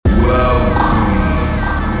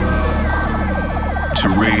to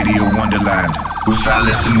Radio Wonderland with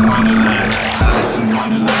Alice in Wonderland. Alice in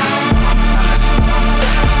Wonderland.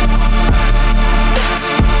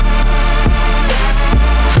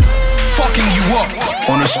 Fucking you up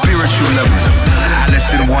on a spiritual level.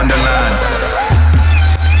 Alice in Wonderland.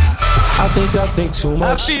 I think too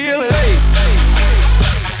much. I feel it.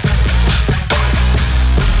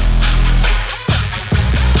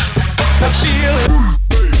 I feel it.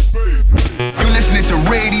 You're listening to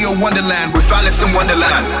Radio Wonderland with Alice in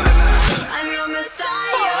Wonderland. I'm your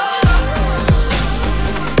Messiah.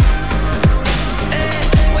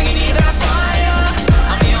 When you need that fire,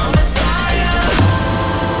 I'm your Messiah.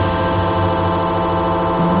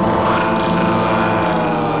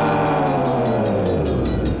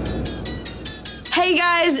 Hey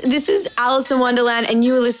guys, this is Alice in Wonderland and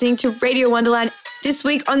you are listening to Radio Wonderland. This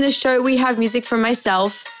week on the show we have music from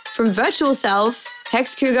myself, from Virtual Self,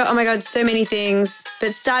 Hex Cougar, oh my god, so many things.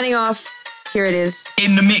 But starting off, here it is.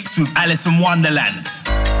 In the mix with Alice in Wonderland.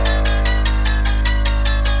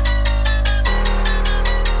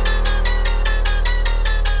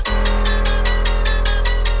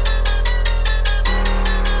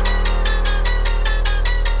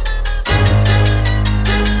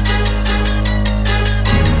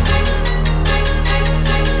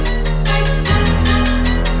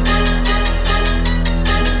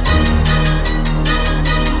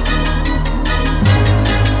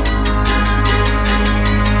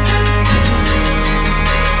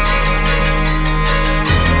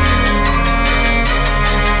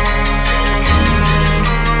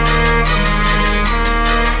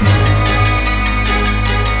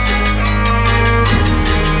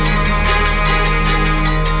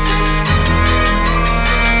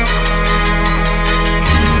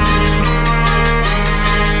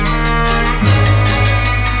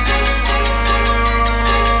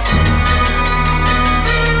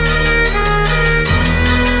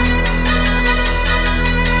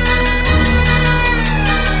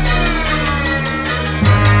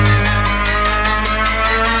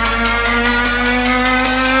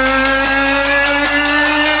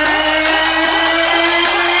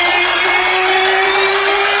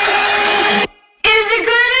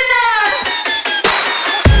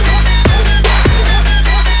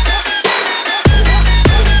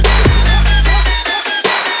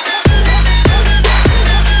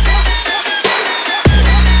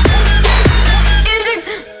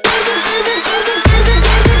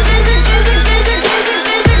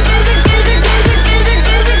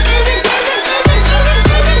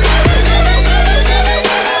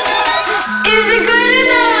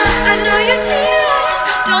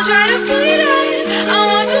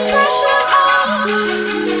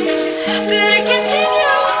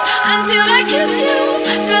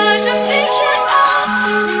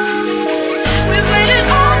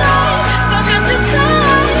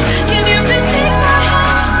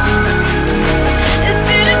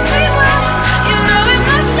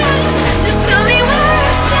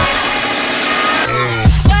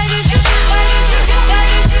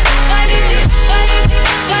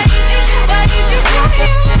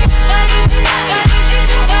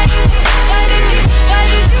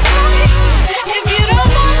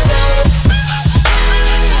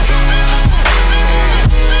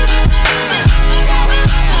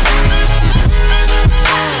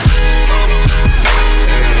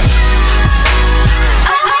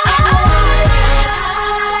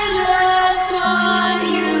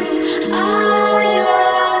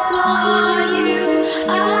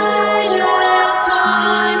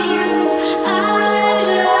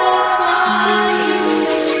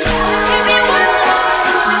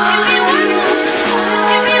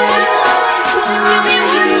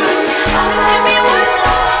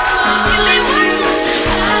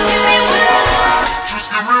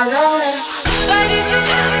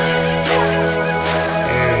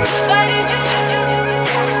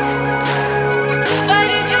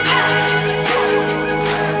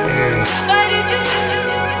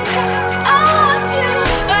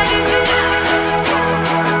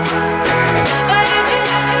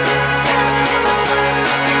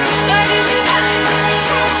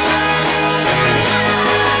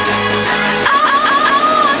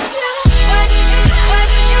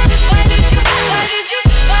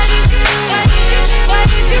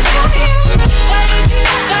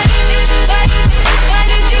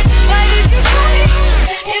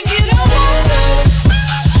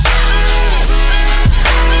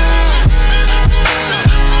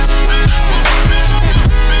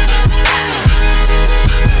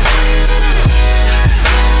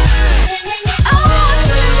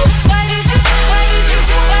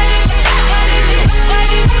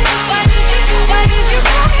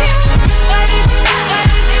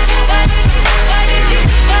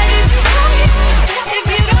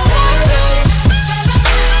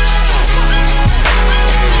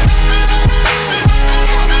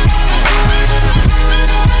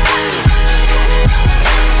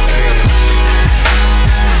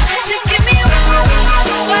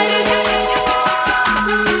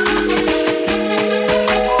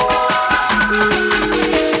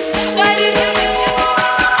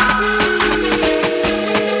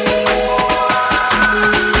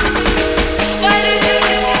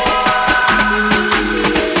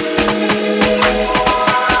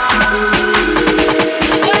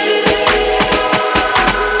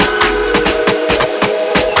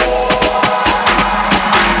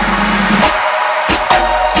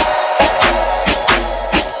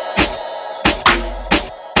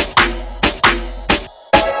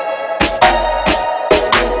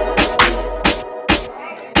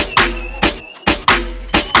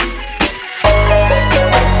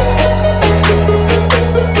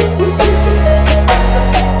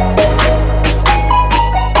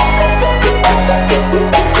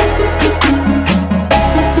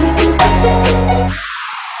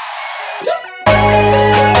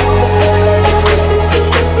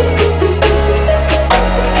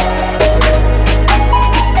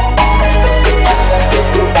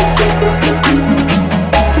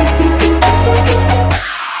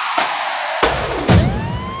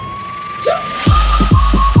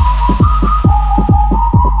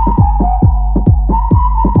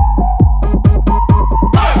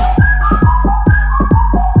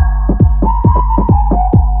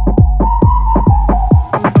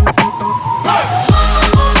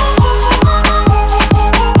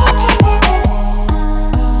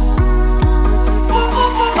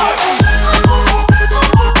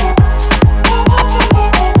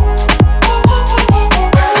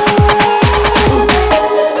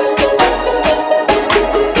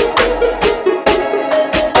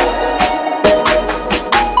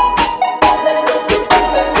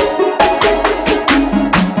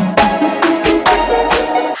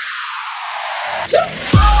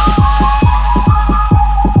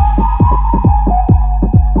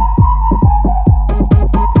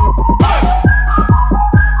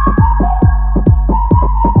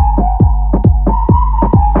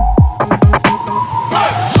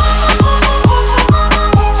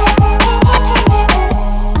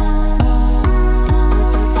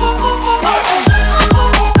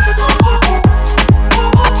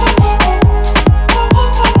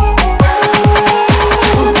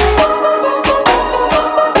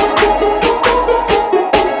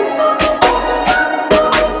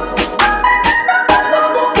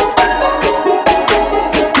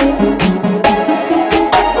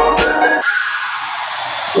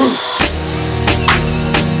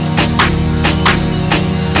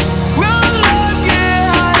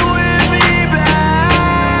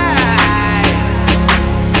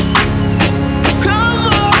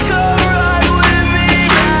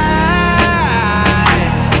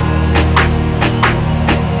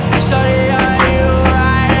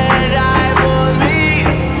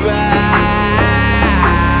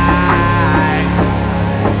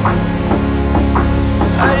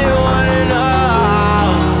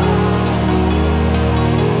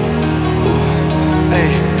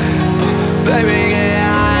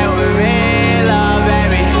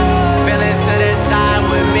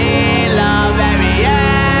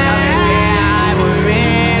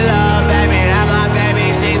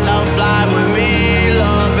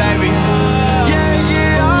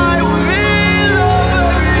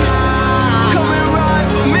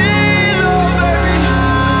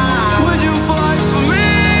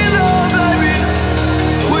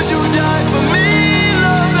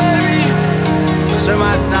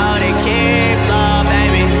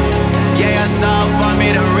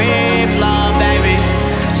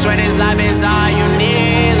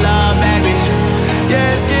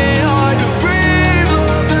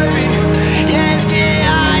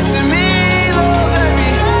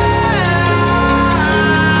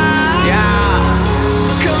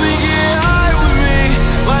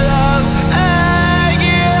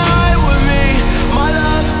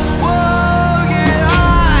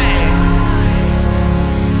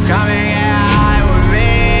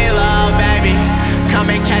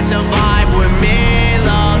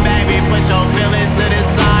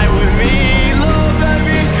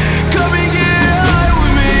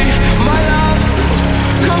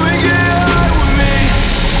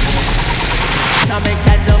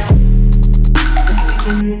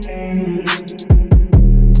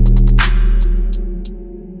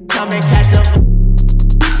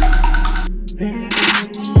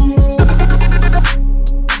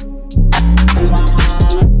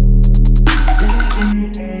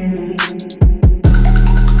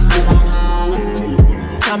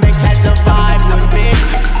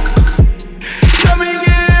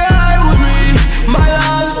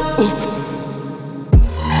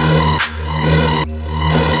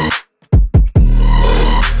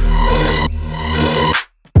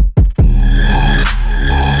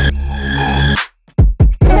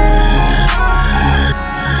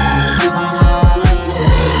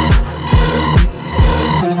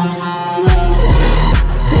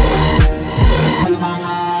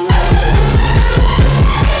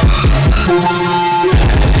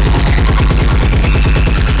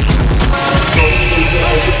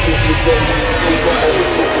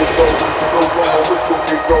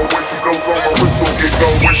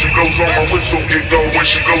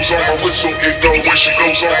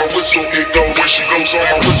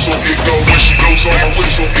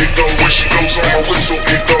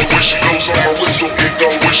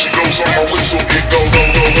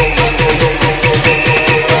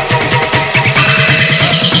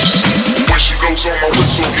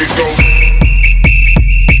 Whistle, it go.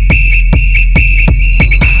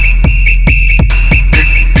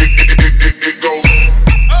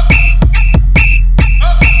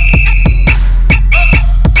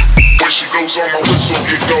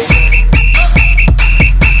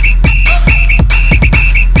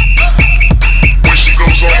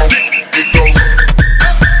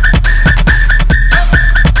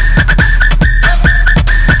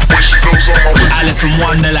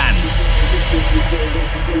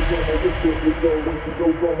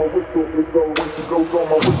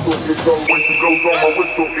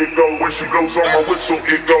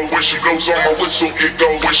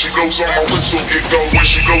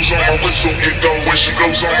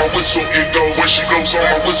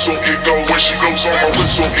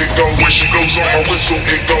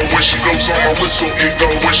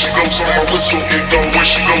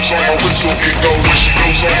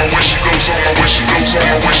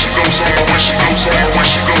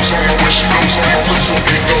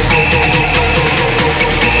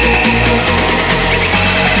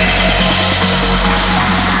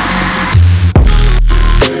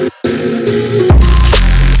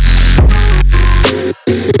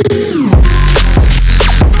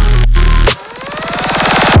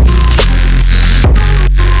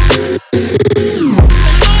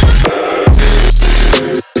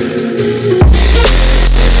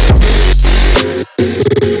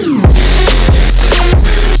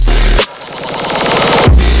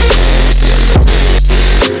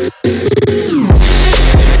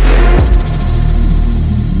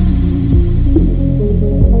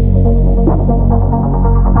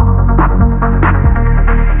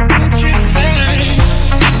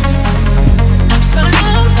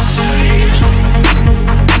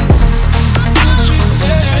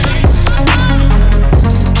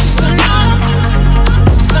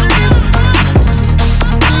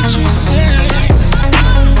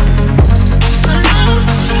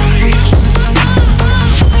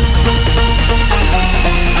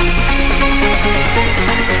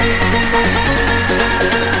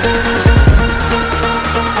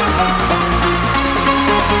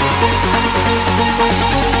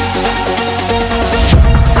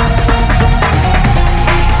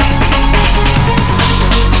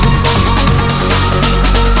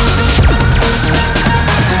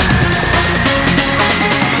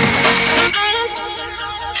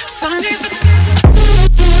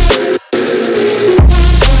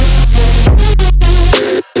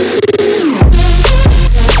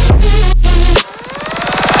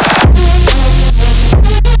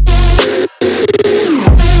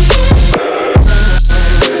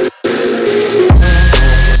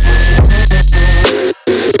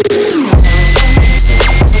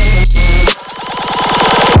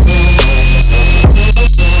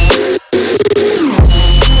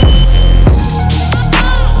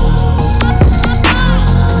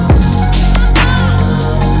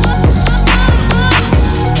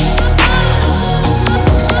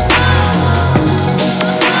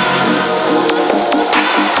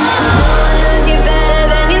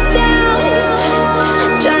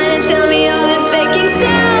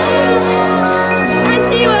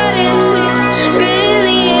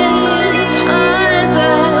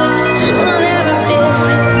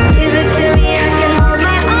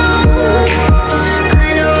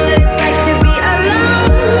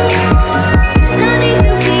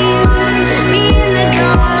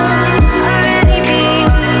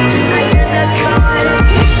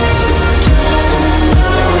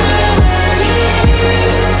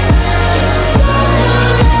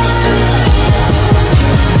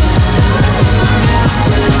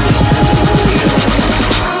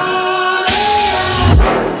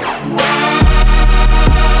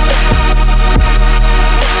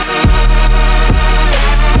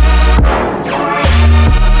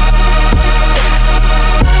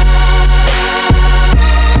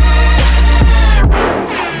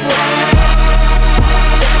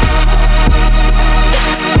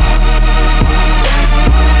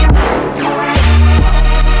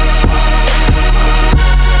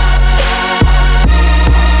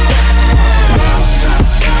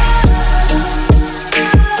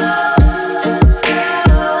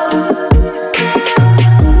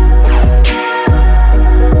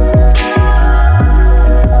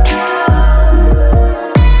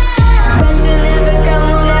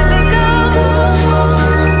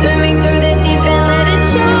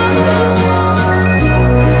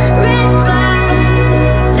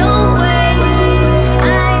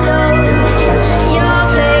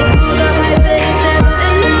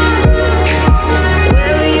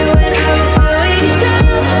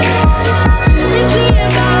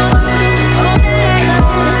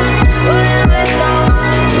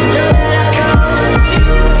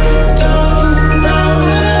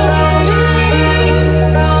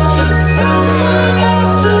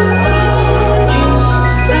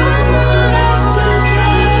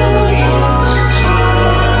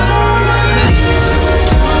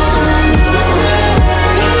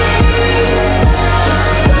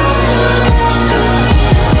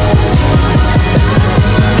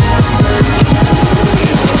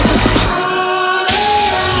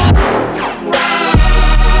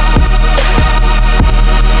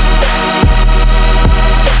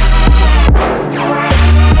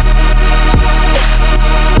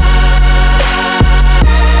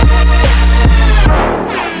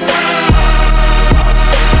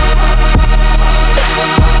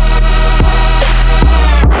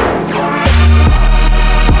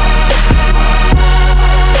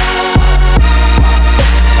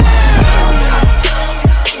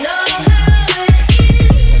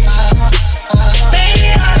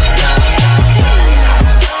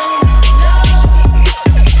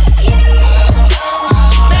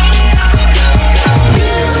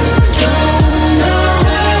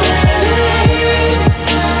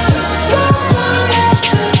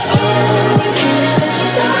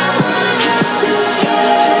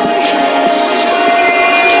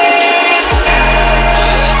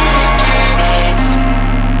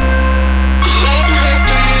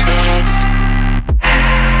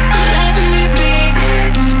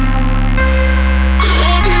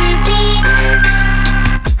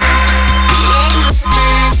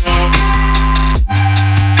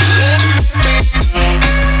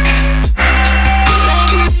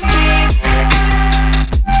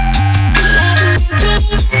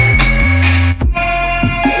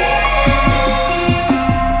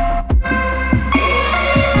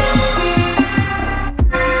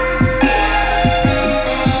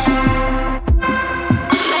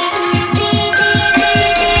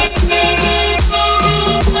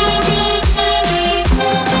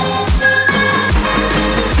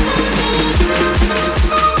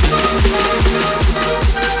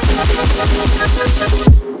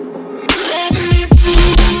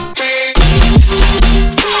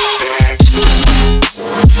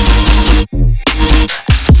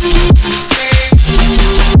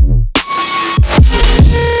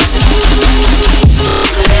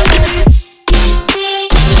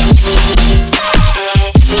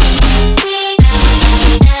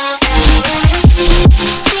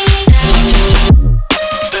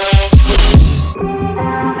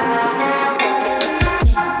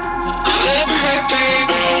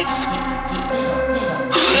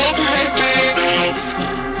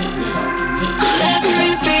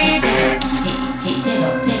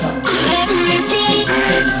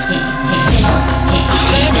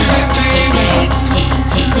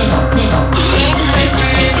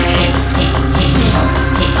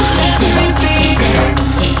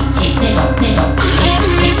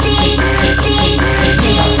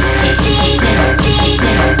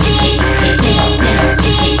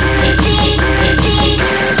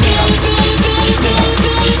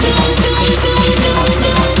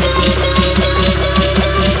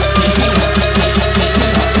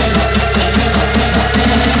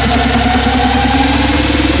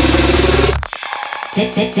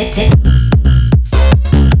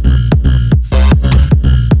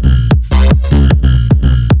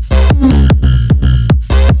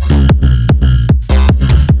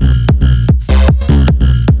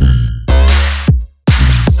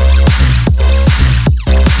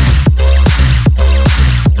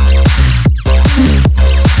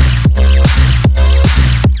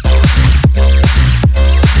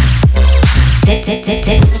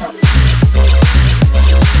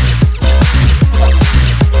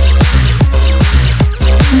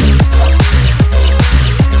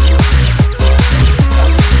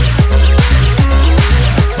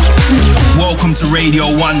 Welcome to Radio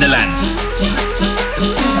Wonderland.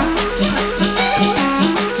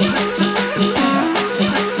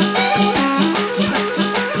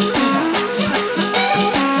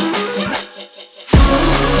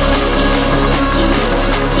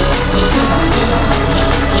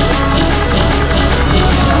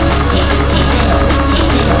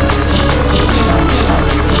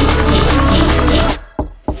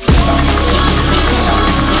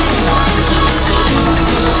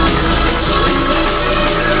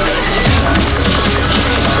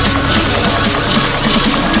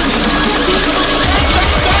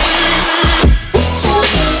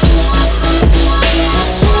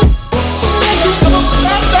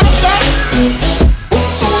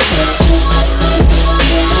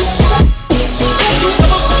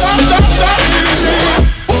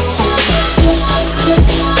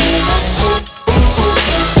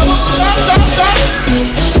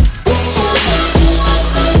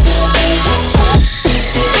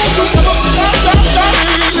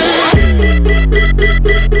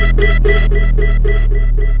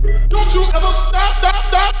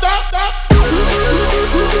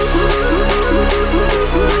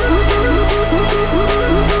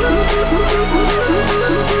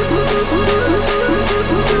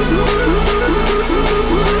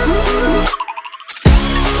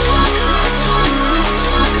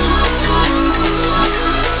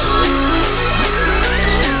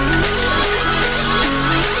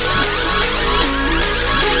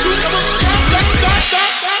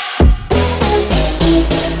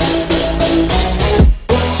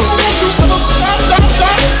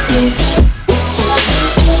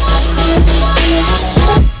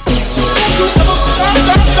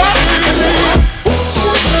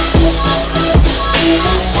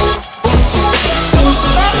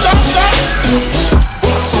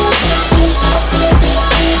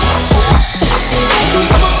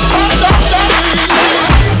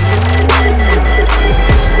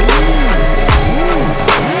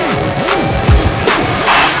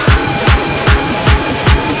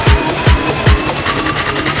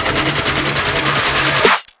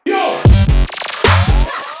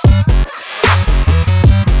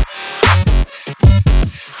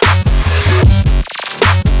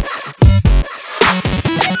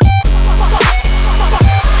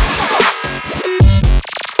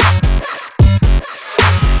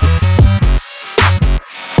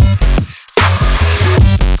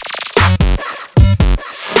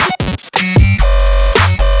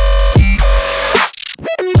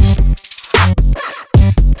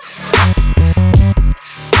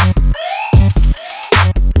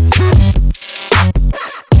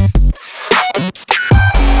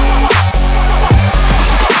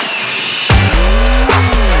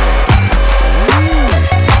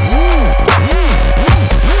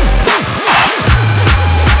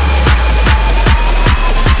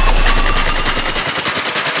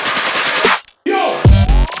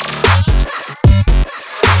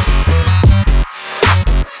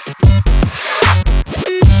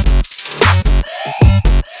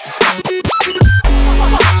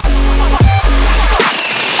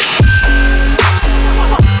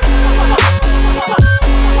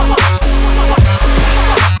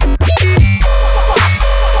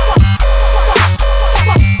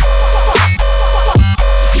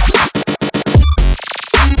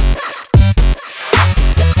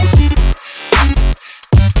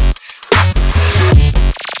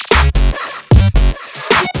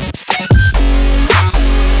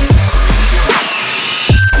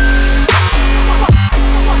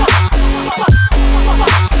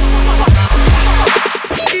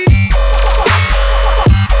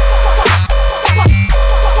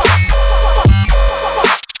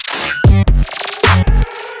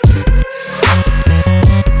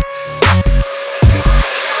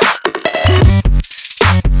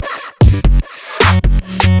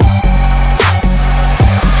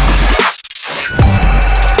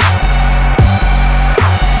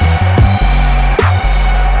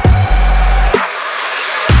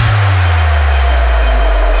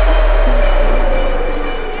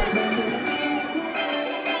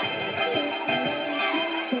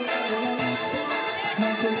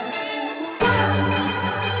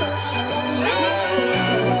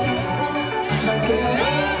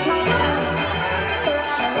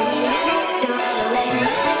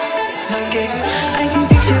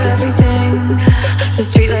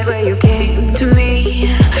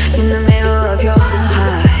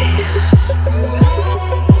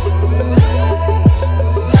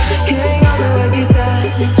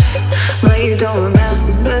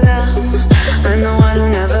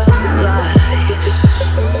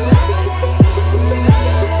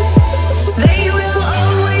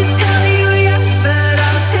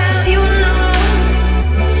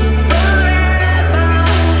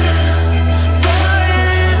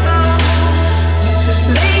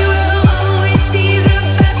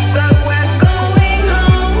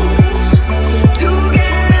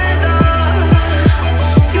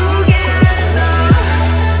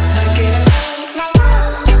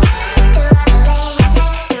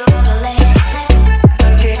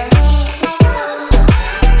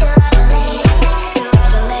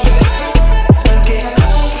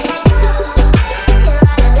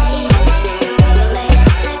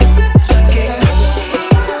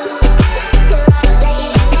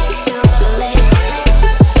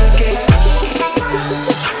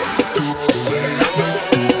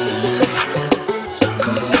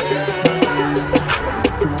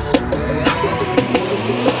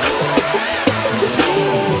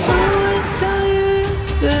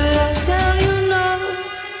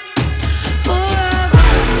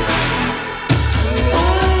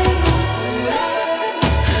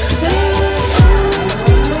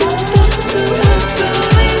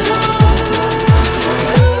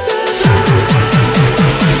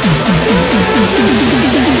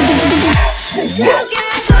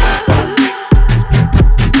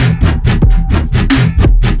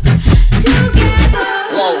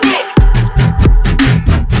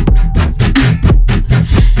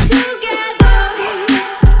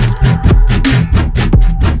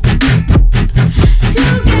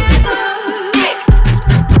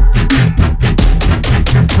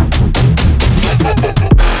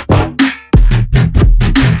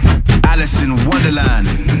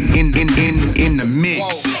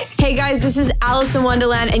 Alice in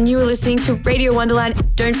Wonderland, and you are listening to Radio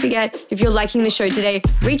Wonderland. Don't forget, if you're liking the show today,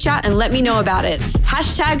 reach out and let me know about it.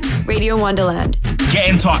 Hashtag Radio Wonderland. Get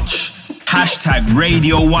in touch. Hashtag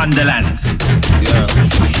Radio Wonderland. Yeah.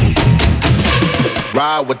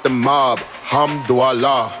 Ride with the mob,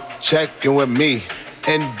 Hamdulillah. Check in with me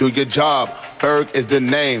and do your job. Berg is the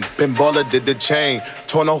name, Bimbola did the chain,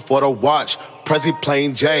 Tono for the watch, Prezi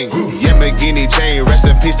plain Jane. Yamagini chain, rest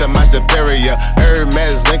in peace to my superior.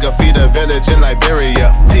 Hermes Linka feed a village in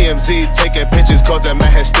Liberia. TMZ taking pictures causing my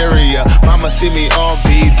hysteria. Mama see me on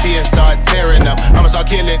BT and start tearing up. I'ma start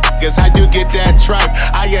killing niggas, how you get that tripe?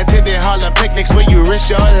 I attended Harlem picnics where you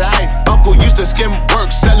risk your life. Uncle used to skim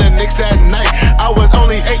work, selling nicks at night. I was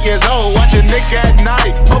only 8 years old, watching Nick at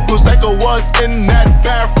night. Uncle Psycho was in that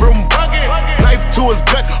bathroom bucket. Knife to his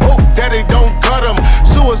gut, hope daddy don't cut him.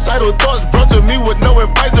 Suicidal thoughts brought to me with no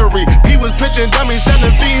advisory. He was pitching dummies,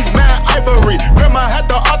 selling fiends, mad ivory. Grandma had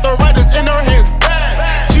the arthritis in her hands, bad.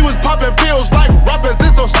 She was popping pills like rappers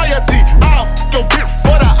in society. I'll f*** your bitch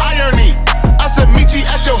for the irony. I said meet you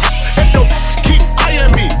at your if your bitch keep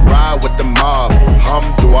eyeing me. Ride with the mob,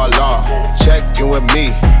 Hamdulillah. Check in with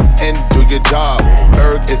me and do your job.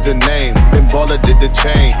 Berg is the name, Bimbola did the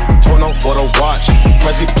chain, Tono for the watch,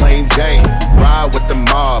 Prezi plain Jane. Ride with the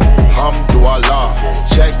mob, Hamdulillah.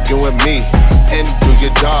 Check in with me and do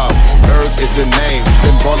your job. Berg is the name,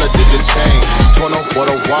 Bimbola did the chain, Tono for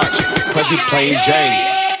the watch, Prezi plain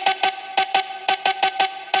Jane.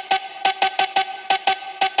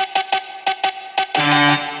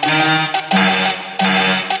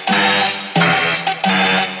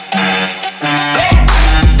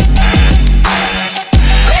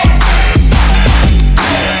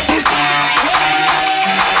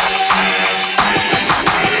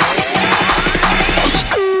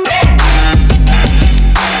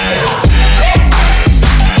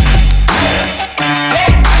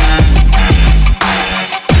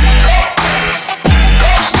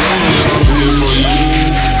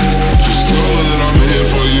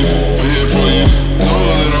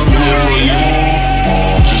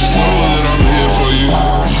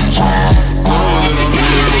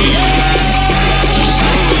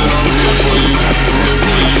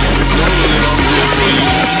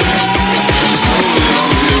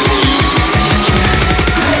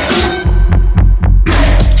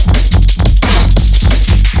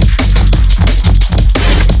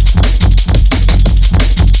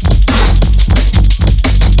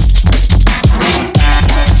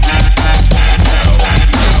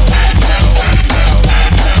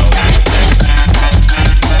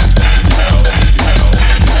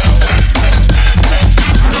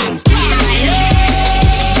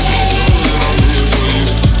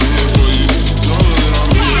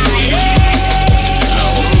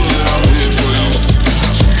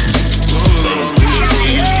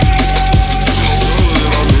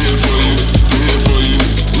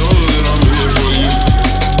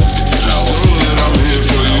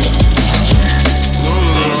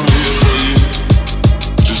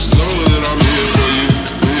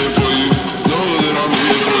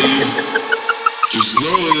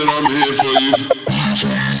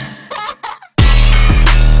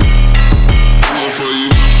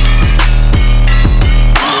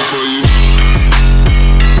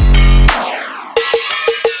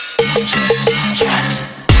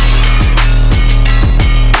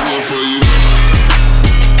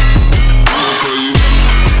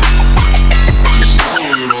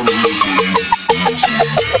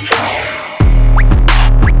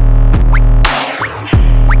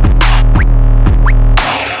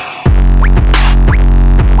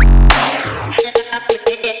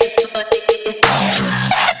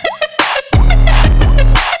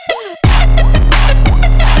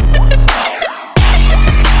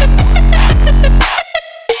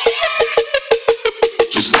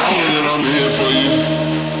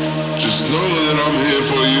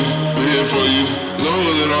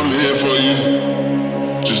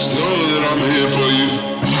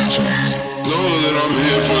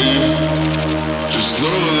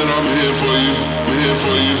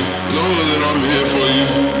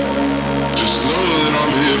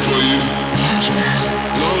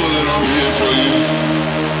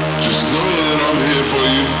 Just know that I'm here for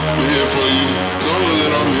you. I'm here for you.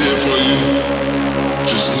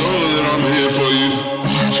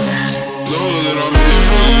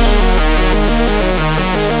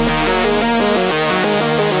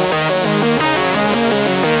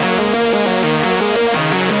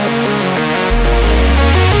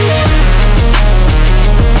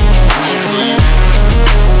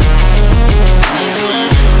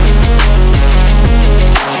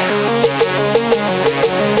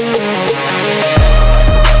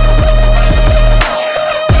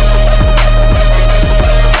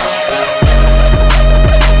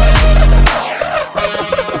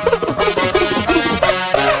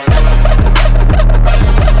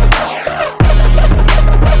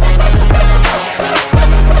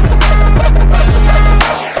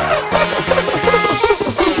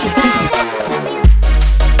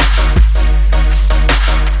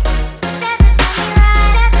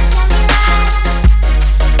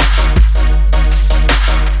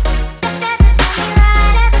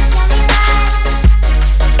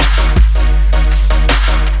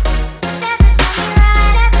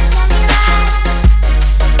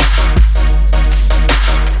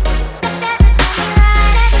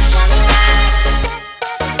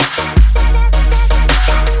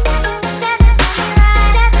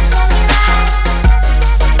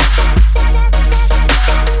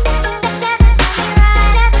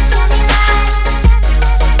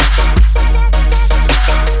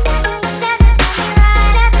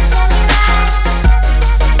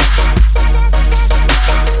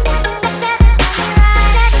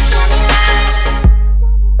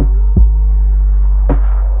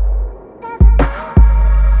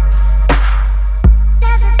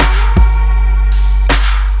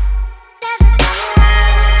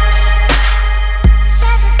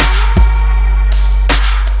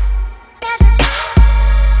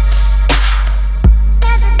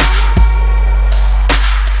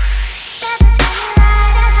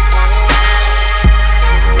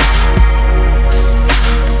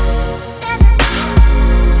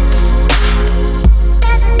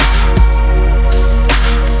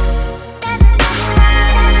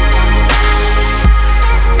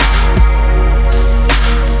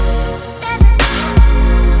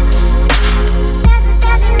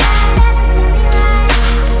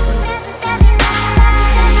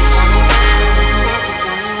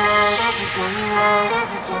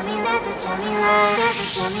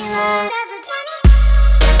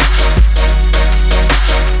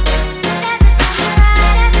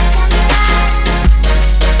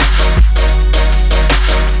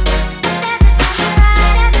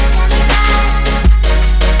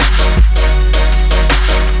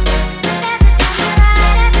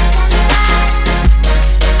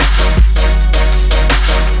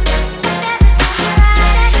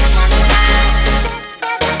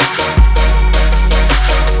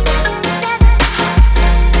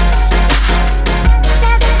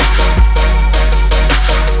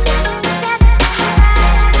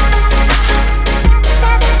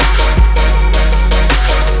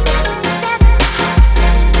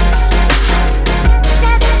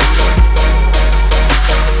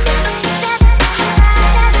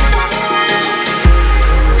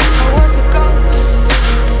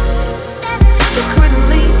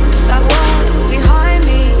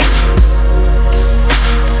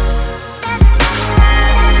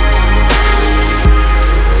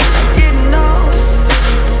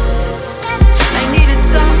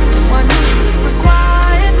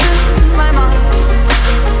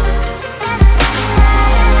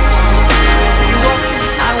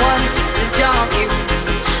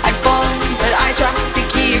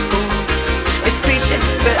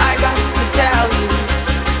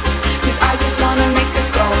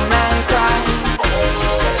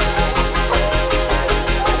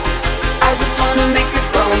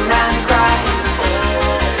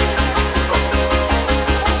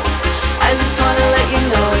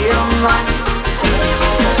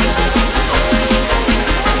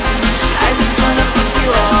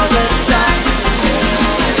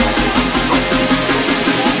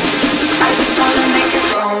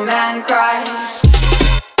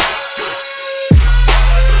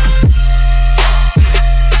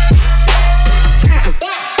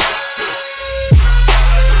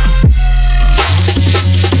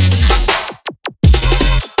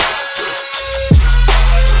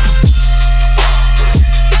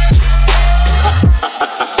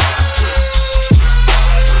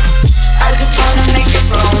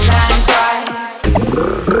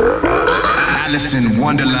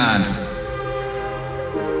 Wonderland.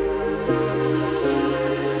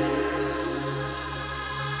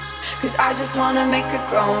 Cause I just wanna make a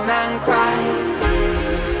grown man cry.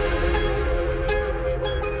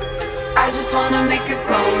 I just wanna make a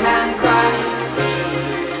grown man cry.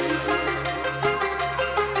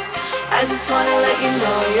 I just wanna let you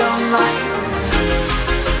know you're mine.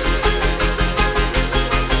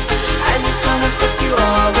 I just wanna fuck you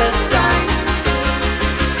all the time.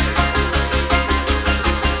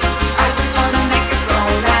 I just wanna make a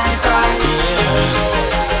grown man cry.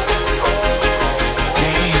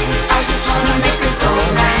 I just wanna make a grown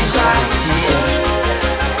man cry.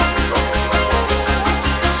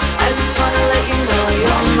 I just wanna let you know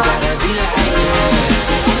you're mine.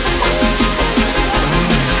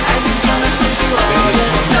 I just wanna fuck you all the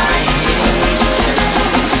time.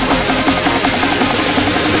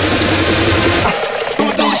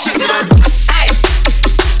 Don't do shit.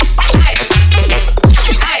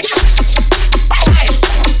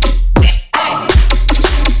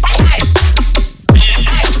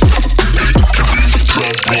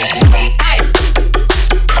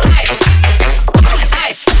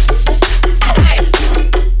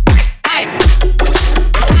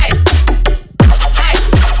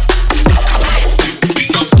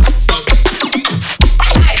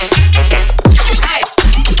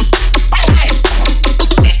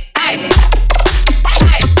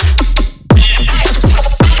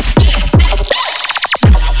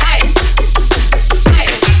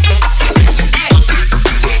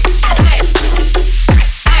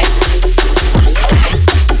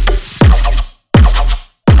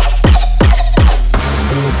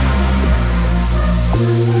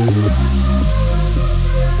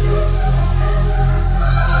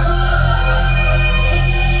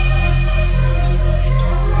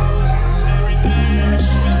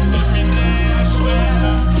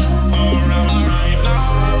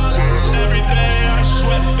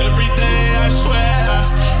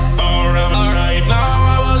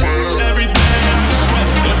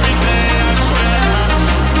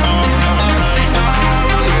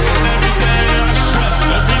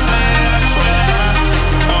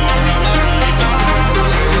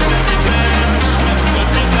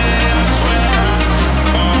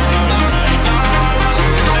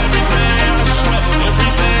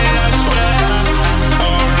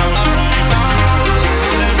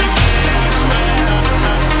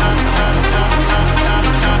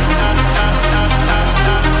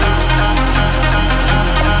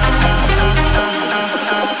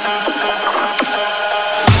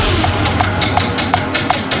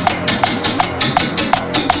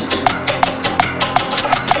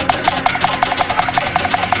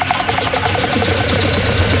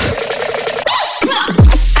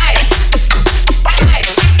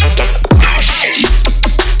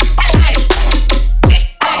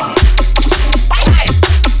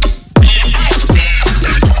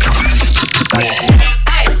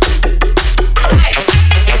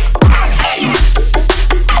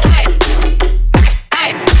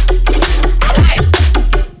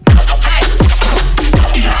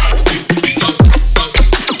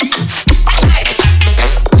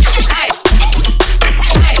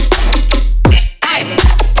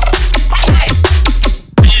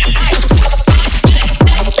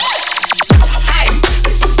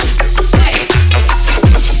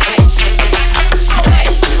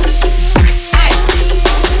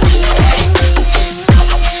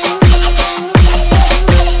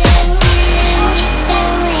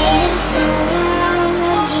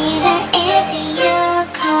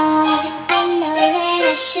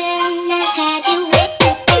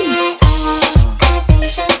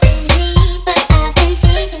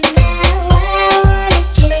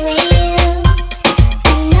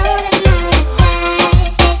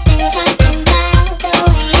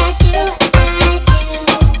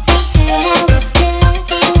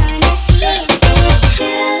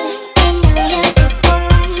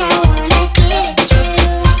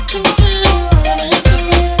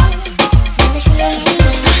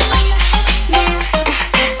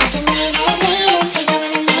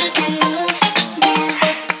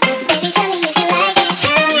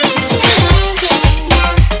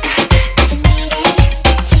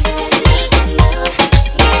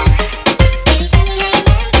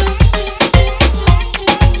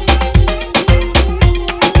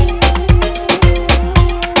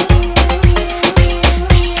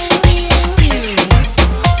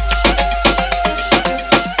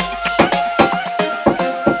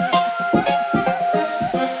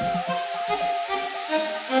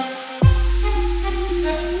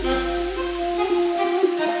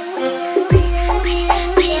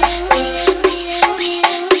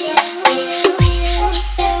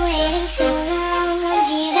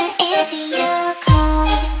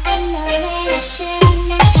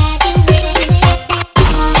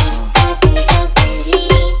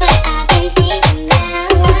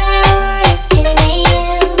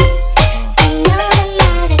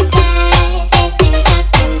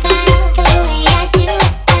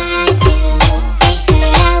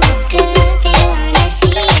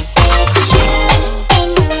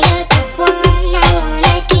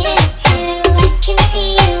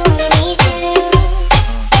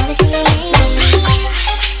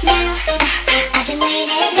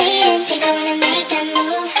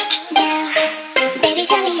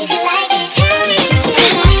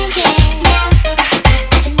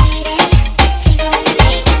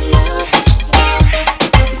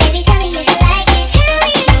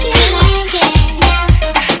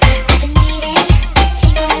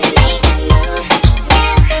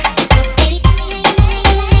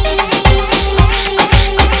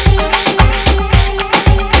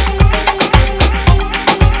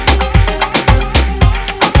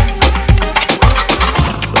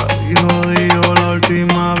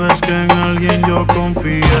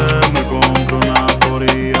 confié, me compré una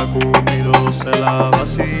foría, Cupido se la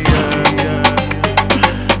vacía, yeah.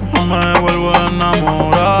 No me vuelvo a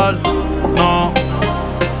enamorar, no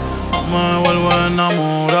me vuelvo a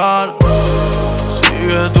enamorar.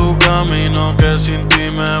 Sigue tu camino que sin ti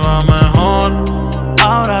me va mejor.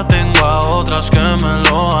 Ahora tengo a otras que me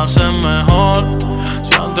lo hacen mejor.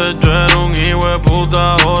 Si antes yo era un hijo de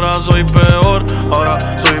puta, ahora soy peor. Ahora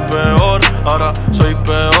soy peor, ahora soy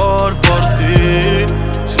peor por ti.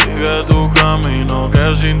 Sigue tu camino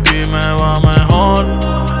que sin ti me va mejor.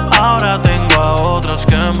 Ahora tengo a otras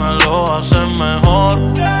que me lo hacen mejor.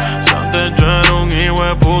 Si antes yo era un hijo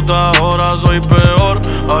de puta, ahora soy peor.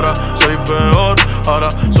 Ahora soy peor, ahora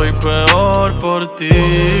soy peor por ti.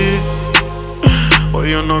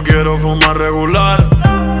 Hoy yo no quiero fumar regular.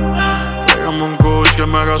 Tráigame un kush que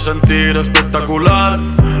me haga sentir espectacular.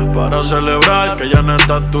 Para celebrar que ya no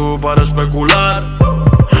estás tú para especular.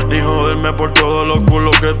 Ni joderme por todos los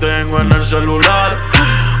culos que tengo en el celular.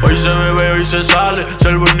 Hoy se bebe, hoy se sale.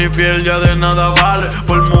 Ser bueno y fiel ya de nada vale.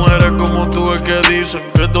 Por mujeres como tú es que dicen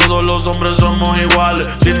que todos los hombres somos iguales.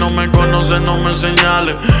 Si no me conoces no me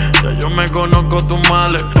señales. Ya yo me conozco tus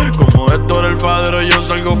males. Como Héctor el Fadero yo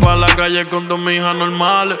salgo pa' la calle con dos hijas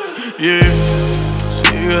normales. Yeah.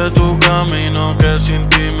 Sigue tu camino que sin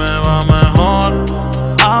ti me va mejor.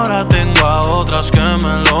 Ahora tengo a otras que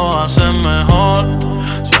me lo hacen mejor.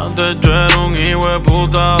 Si antes yo era un hijo de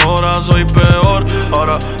puta, ahora soy peor.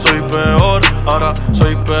 Ahora soy peor, ahora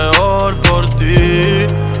soy peor por ti.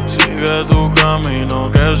 Sigue tu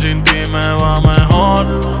camino que sin ti me va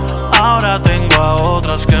mejor. Ahora tengo a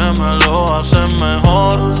otras que me lo hacen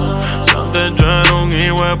mejor. Si antes yo era un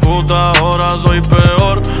hijo de puta, ahora soy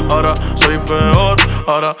peor. Ahora soy peor,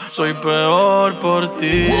 ahora soy peor por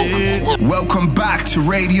ti. Welcome back to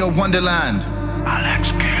Radio Wonderland.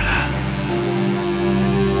 Alex Killer,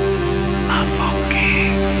 Mambo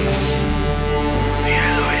Kings,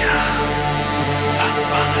 Cielo ya,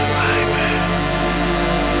 Pampa de baile,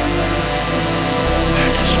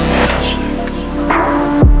 Eres Music.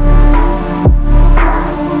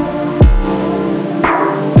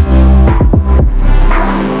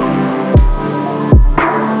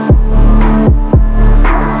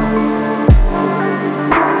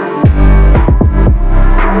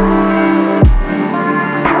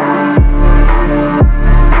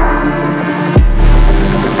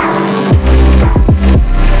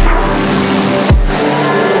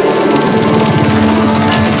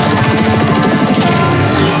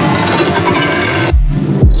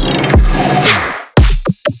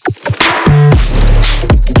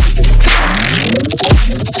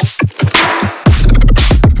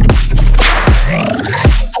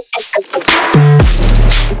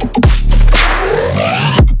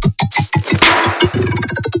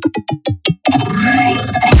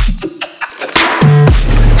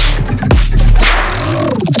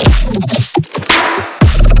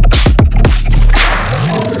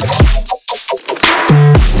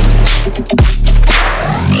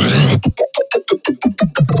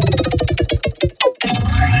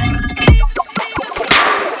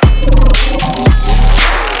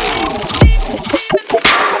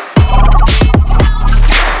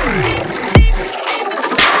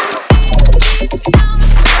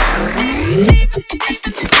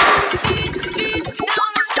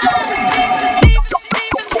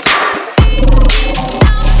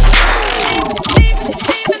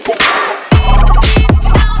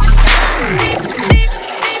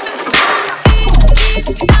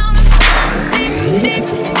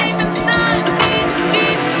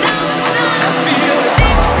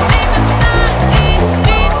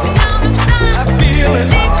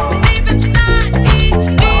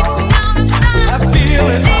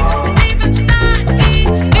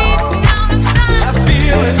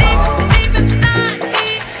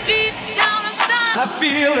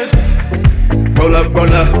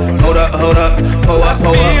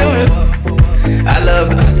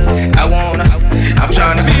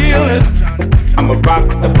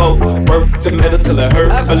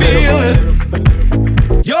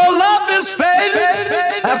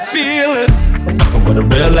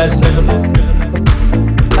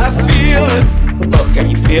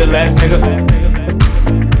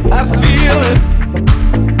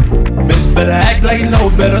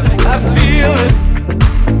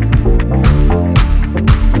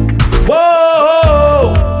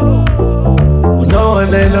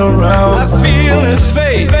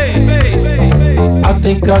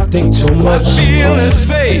 I think too much. I feel it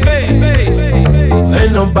fade.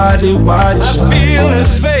 Ain't nobody watching. I feel it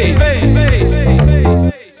fade.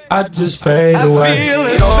 I just fade away. I feel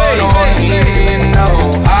it fade.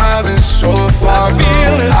 I've been so far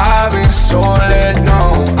gone. I've been so let go.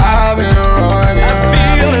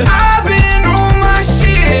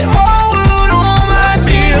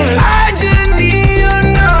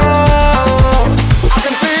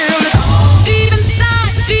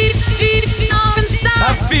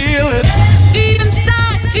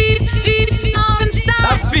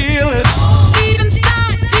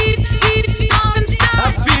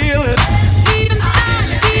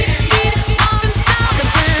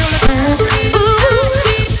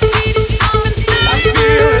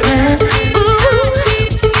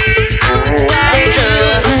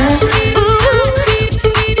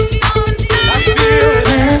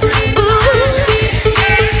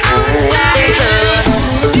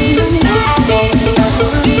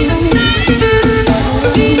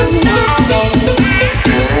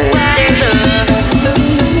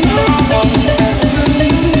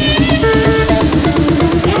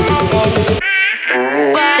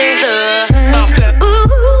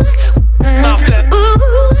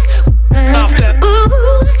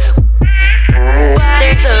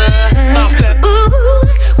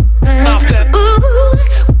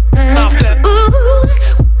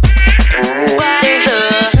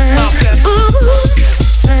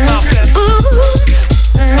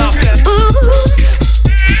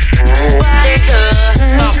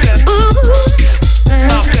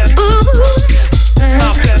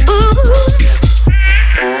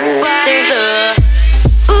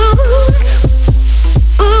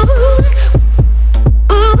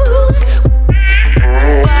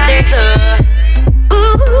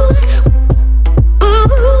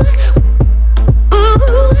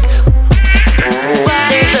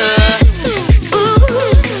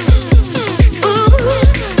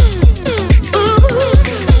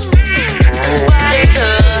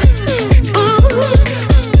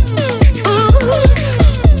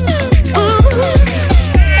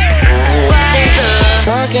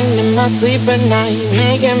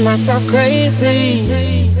 making myself crazy.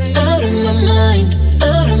 Out of my mind,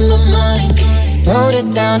 out of my mind. Wrote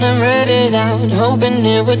it down and read it out, hoping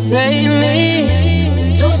it would save me.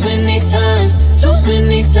 Too many times, too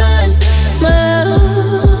many times. My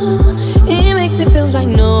love, he makes it feel like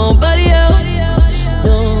nobody else,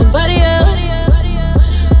 nobody else.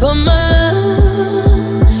 But my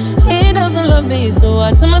love, he doesn't love me, so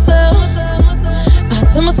I tell myself,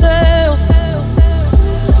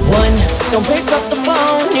 one, don't pick up the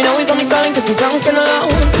phone, you know he's only calling cause he's drunk and alone.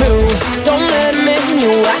 Two, don't let him in,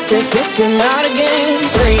 you have to kick him out again.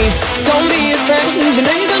 Three, don't be his friend, you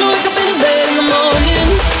know you're gonna wake up in his bed in the morning.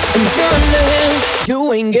 And if you're under him,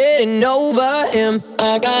 you ain't getting over him.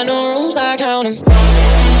 I got no rules, I count him.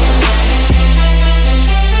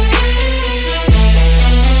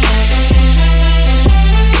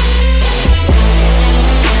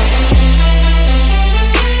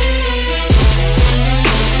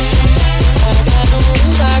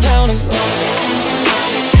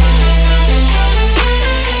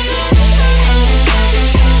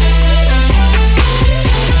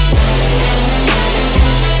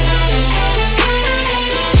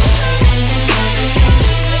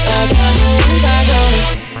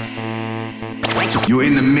 You're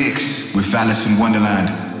in the mix with Alice in Wonderland.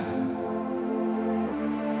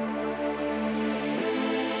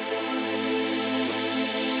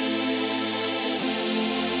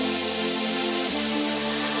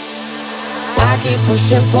 I keep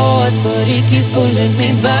pushing forwards, but he keeps pulling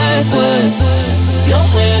me backwards.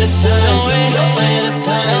 Nowhere to turn, nowhere to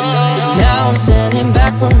turn. Now I'm standing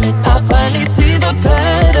back from it, I finally see the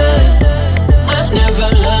pattern. I never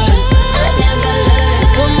learned, I never learned.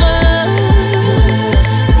 But my love,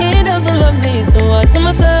 he doesn't love me, so I tell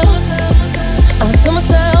myself,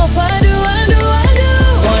 I do.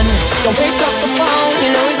 One, don't pick up the phone, you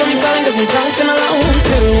know he's only calling cause he's drunk and alone.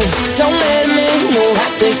 Two, don't let him in, you'll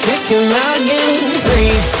have to kick him out again.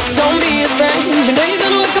 Three, don't be his friend, you know you're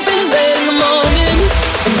gonna wake up in his bed in the morning.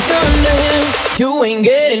 And if you're under him, you ain't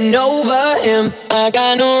getting over him. I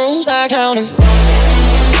got no rules, I count him.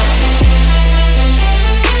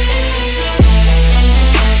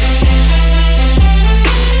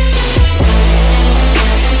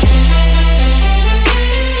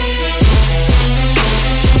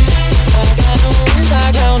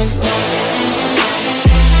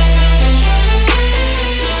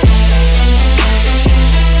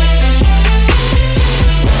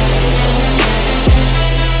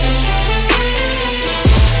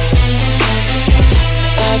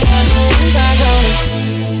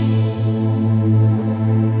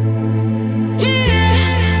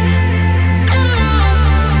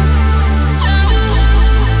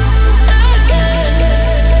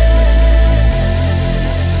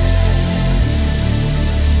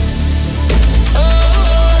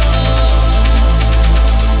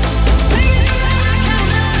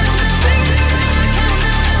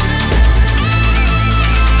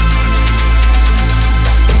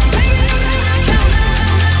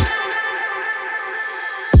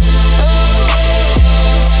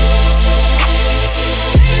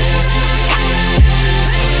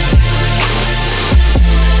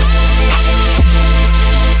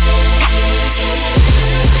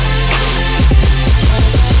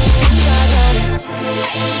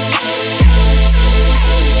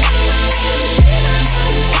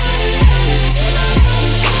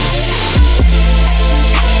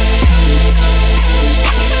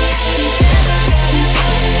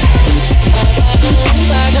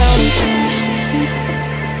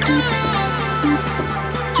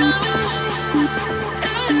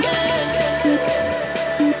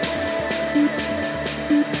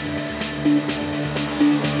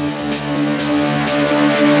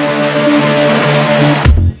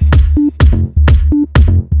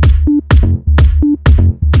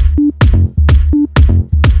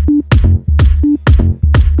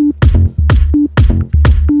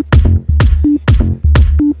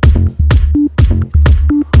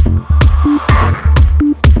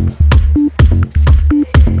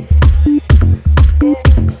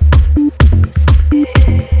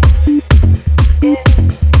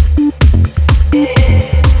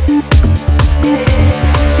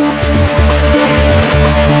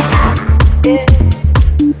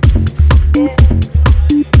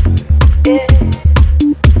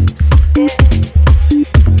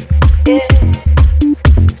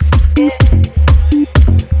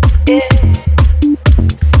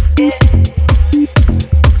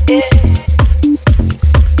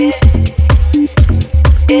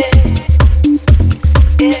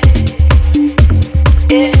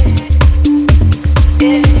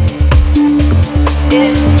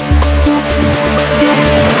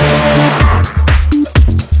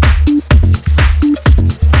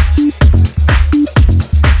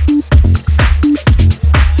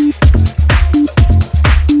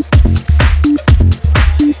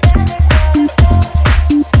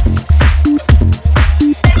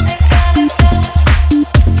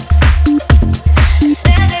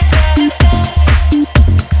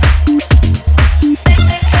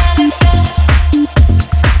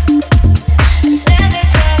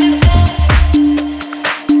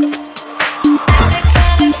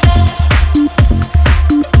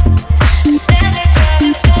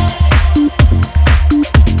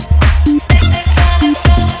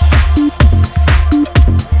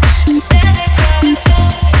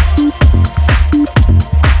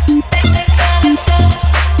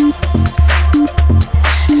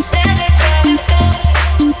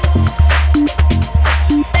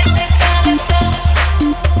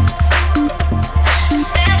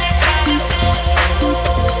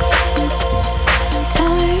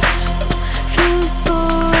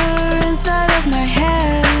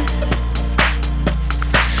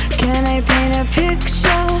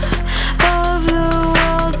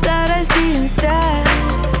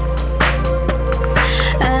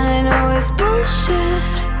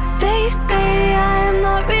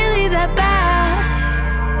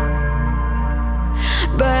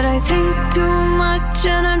 think too much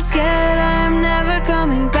and I'm scared I'm never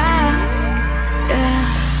coming back. Yeah.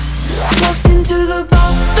 Walked into the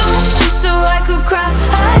bathroom just so I could cry.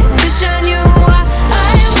 I wish I knew why.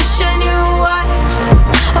 I wish I knew why.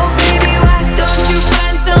 Oh baby, why don't you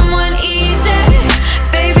find someone easy?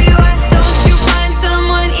 Baby, why don't you find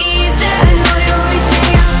someone easy? I know you're reaching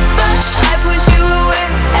out, but I push you away.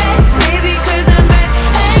 Hey, maybe 'cause I'm bad.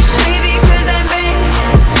 Hey, maybe 'cause I'm bad.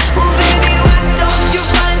 Well, baby, why don't you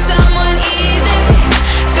find someone easy?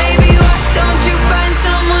 Baby, why don't you find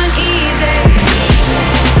someone easy?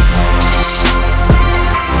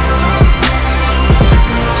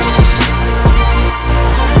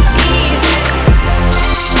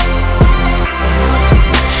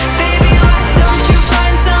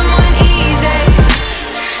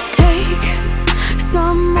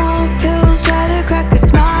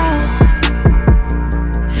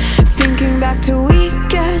 To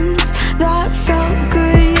weekends that felt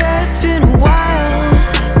good, yeah, it's been a while.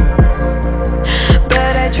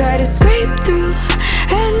 But I try to scrape through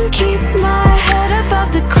and keep my head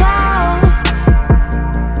above the clouds.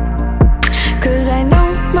 'Cause I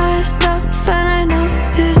know myself and I know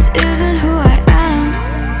this isn't who I am.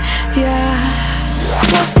 Yeah.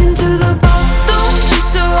 Walked into the bathroom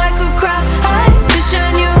just so I could cry. I wish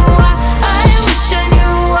I knew why. I wish I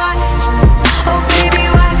knew why. Oh baby,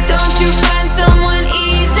 why don't you find someone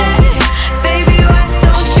easy? Baby, why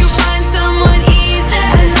don't you find someone easy?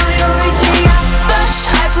 I know you're reaching out, but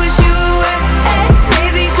I push you away. Hey,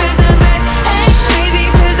 maybe 'cause I'm bad. Hey, maybe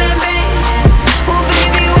 'cause I'm bad. Well,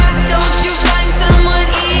 baby, why don't you find someone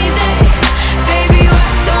easy? Baby, why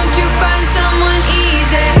don't you find someone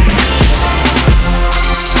easy?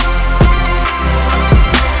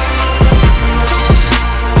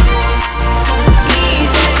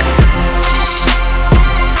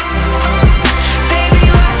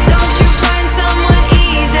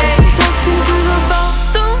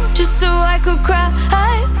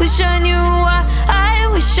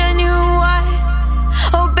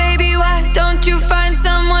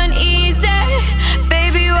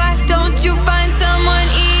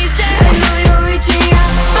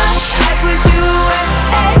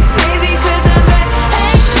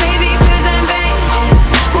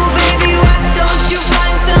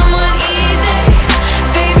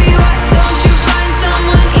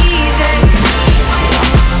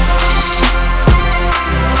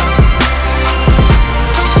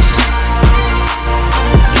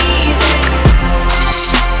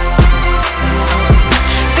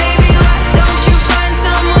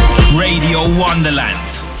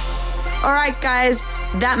 Wonderland. All right, guys,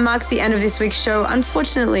 that marks the end of this week's show,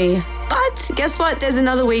 unfortunately. But guess what? There's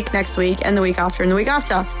another week next week and the week after and the week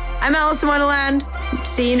after. I'm Alice in Wonderland.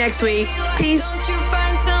 See you next week. Peace.